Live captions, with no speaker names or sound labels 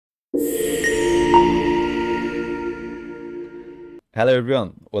Hello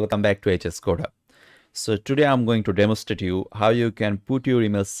everyone, welcome back to HSCodehub. So today I'm going to demonstrate you how you can put your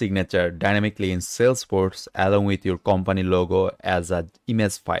email signature dynamically in Salesforce along with your company logo as an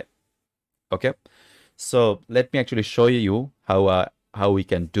image file. Okay, so let me actually show you how we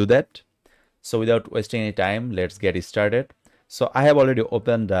can do that. So without wasting any time, let's get started. So I have already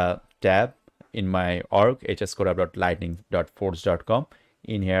opened the tab in my org hscodehub.lightning.force.com.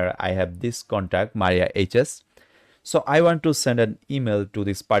 In here I have this contact Maria HS. So I want to send an email to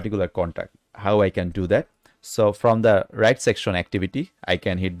this particular contact. How I can do that? So from the right section activity, I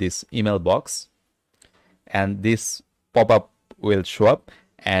can hit this email box and this pop-up will show up,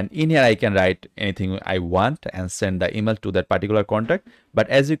 and in here I can write anything I want and send the email to that particular contact. But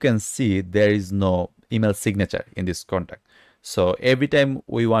as you can see, there is no email signature in this contact. So every time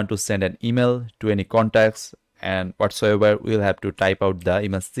we want to send an email to any contacts and whatsoever, we'll have to type out the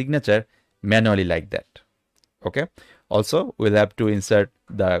email signature manually like that. Okay, also we'll have to insert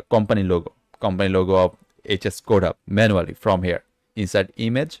the company logo of HSCodehub manually from here, insert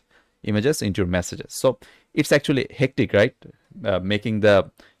images into your messages. So it's actually hectic, right? Making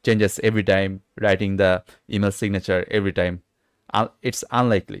the changes every time, writing the email signature every time. It's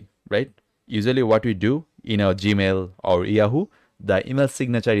unlikely, right? Usually what we do in our Gmail or Yahoo, the email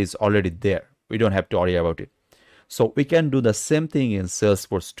signature is already there. We don't have to worry about it. So we can do the same thing in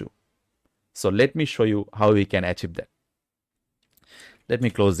Salesforce too. So let me show you how we can achieve that. Let me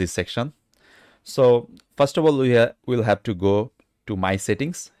close this section. So first of all, we'll have to go to my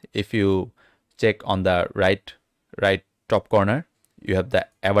settings. If you check on the right top corner, you have the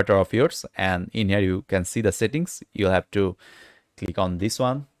avatar of yours, and in here you can see the settings. You'll have to click on this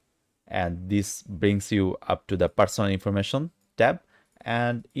one, and this brings you up to the personal information tab,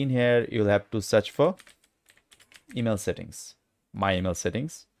 and in here you'll have to search for email settings, my email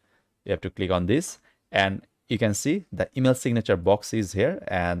settings. You have to click on this, and you can see the email signature box is here,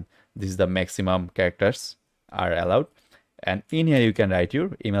 and this is the maximum characters are allowed, and in here you can write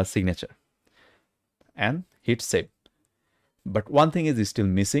your email signature and hit save. But one thing is still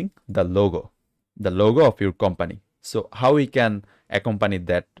missing, the logo of your company. So how we can accompany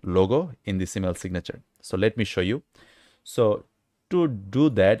that logo in this email signature? So let me show you. So to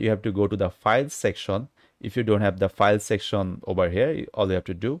do that, you have to go to the files section. If you don't have the file section over here, all you have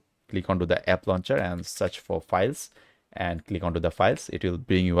to do, click onto the app launcher and search for files and click onto the files. It will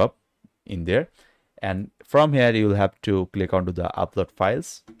bring you up in there, and from here you will have to click onto the upload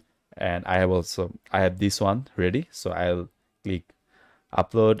files, and I have this one ready. So I'll click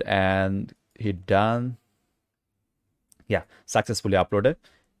upload and hit done. Yeah, successfully uploaded.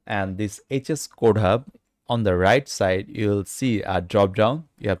 And this HSCodehub, on the right side you'll see a drop down.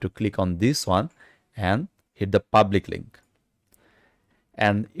 You have to click on this one and hit the public link,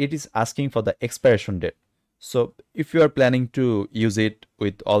 and it is asking for the expiration date. So if you are planning to use it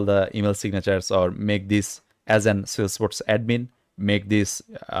with all the email signatures or make this as an Salesforce admin, make this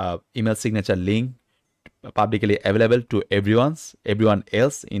email signature link publicly available to everyone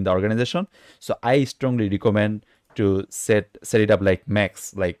else in the organization, so I strongly recommend to set it up like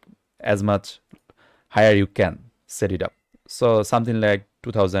max, like as much higher you can set it up. So something like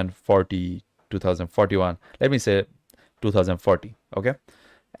 2040, 2041, let me say 2040. Okay,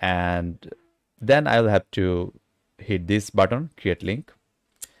 and then I'll have to hit this button, create link,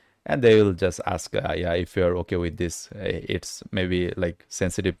 and they will just ask yeah, if you're okay with this. It's maybe like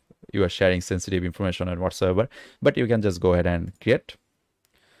sensitive, you are sharing sensitive information and whatsoever, but you can just go ahead and create.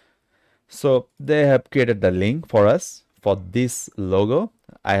 So they have created the link for us for this logo.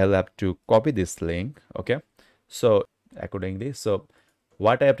 I'll have to copy this link. Okay, so accordingly, so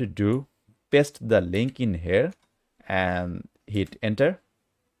what I have to do, paste the link in here and hit enter.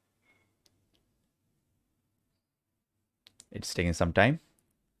 It's taking some time.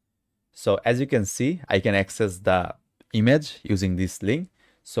 So as you can see, I can access the image using this link.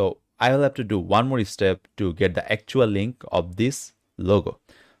 So I will have to do one more step to get the actual link of this logo.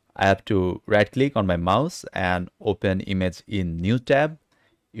 I have to right click on my mouse and open image in new tab.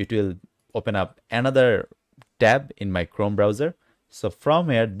 It will open up another tab in my Chrome browser. So from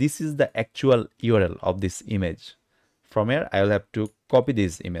here, this is the actual URL of this image. From here, I will have to copy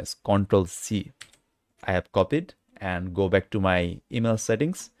this image, Control C. I have copied and go back to my email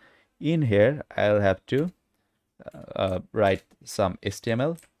settings. In here, I'll have to write some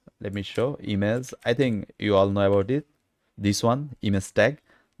HTML. Let me show emails. I think you all know about it. This one, image tag.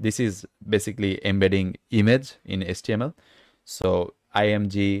 This is basically embedding image in HTML. So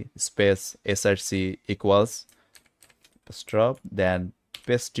img space src equals stop, then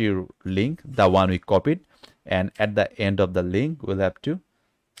paste your link, the one we copied, and at the end of the link we'll have to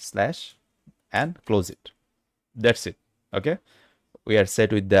slash and close it. That's it. Okay, we are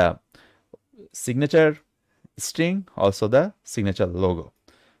set with the signature string, also the signature logo.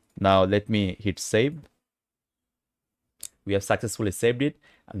 Now let me hit save. We have successfully saved it.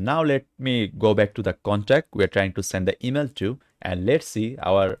 And now let me go back to the contact we are trying to send the email to, and let's see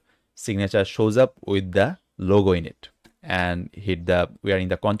our signature shows up with the logo in it. And hit the, we are in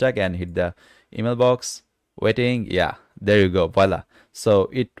the contact and hit the email box, waiting. Yeah, there you go, voila. So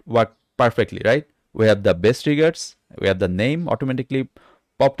it worked perfectly, right? We have the best regards, we have the name automatically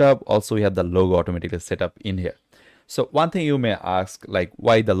popped up, also we have the logo automatically set up in here. So one thing you may ask, like,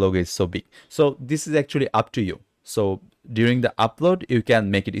 why the logo is so big? So this is actually up to you. So during the upload, you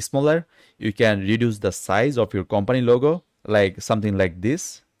can make it smaller, you can reduce the size of your company logo, like something like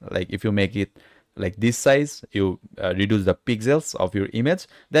this. Like if you make it like this size, you reduce the pixels of your image,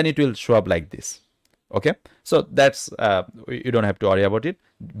 then it will show up like this. Okay, so that's you don't have to worry about it.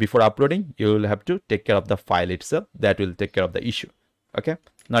 Before uploading, you will have to take care of the file itself. That will take care of the issue. Okay,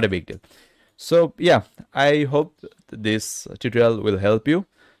 not a big deal. So yeah, I hope this tutorial will help you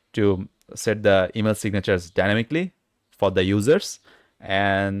to set the email signatures dynamically for the users.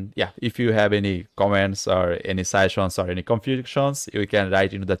 And yeah, if you have any comments or any suggestions or any confusions, you can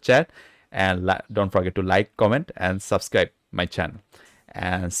write into the chat. And don't forget to like, comment, and subscribe my channel.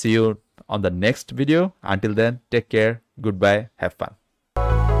 And see you on the next video. Until then, take care, goodbye, have fun.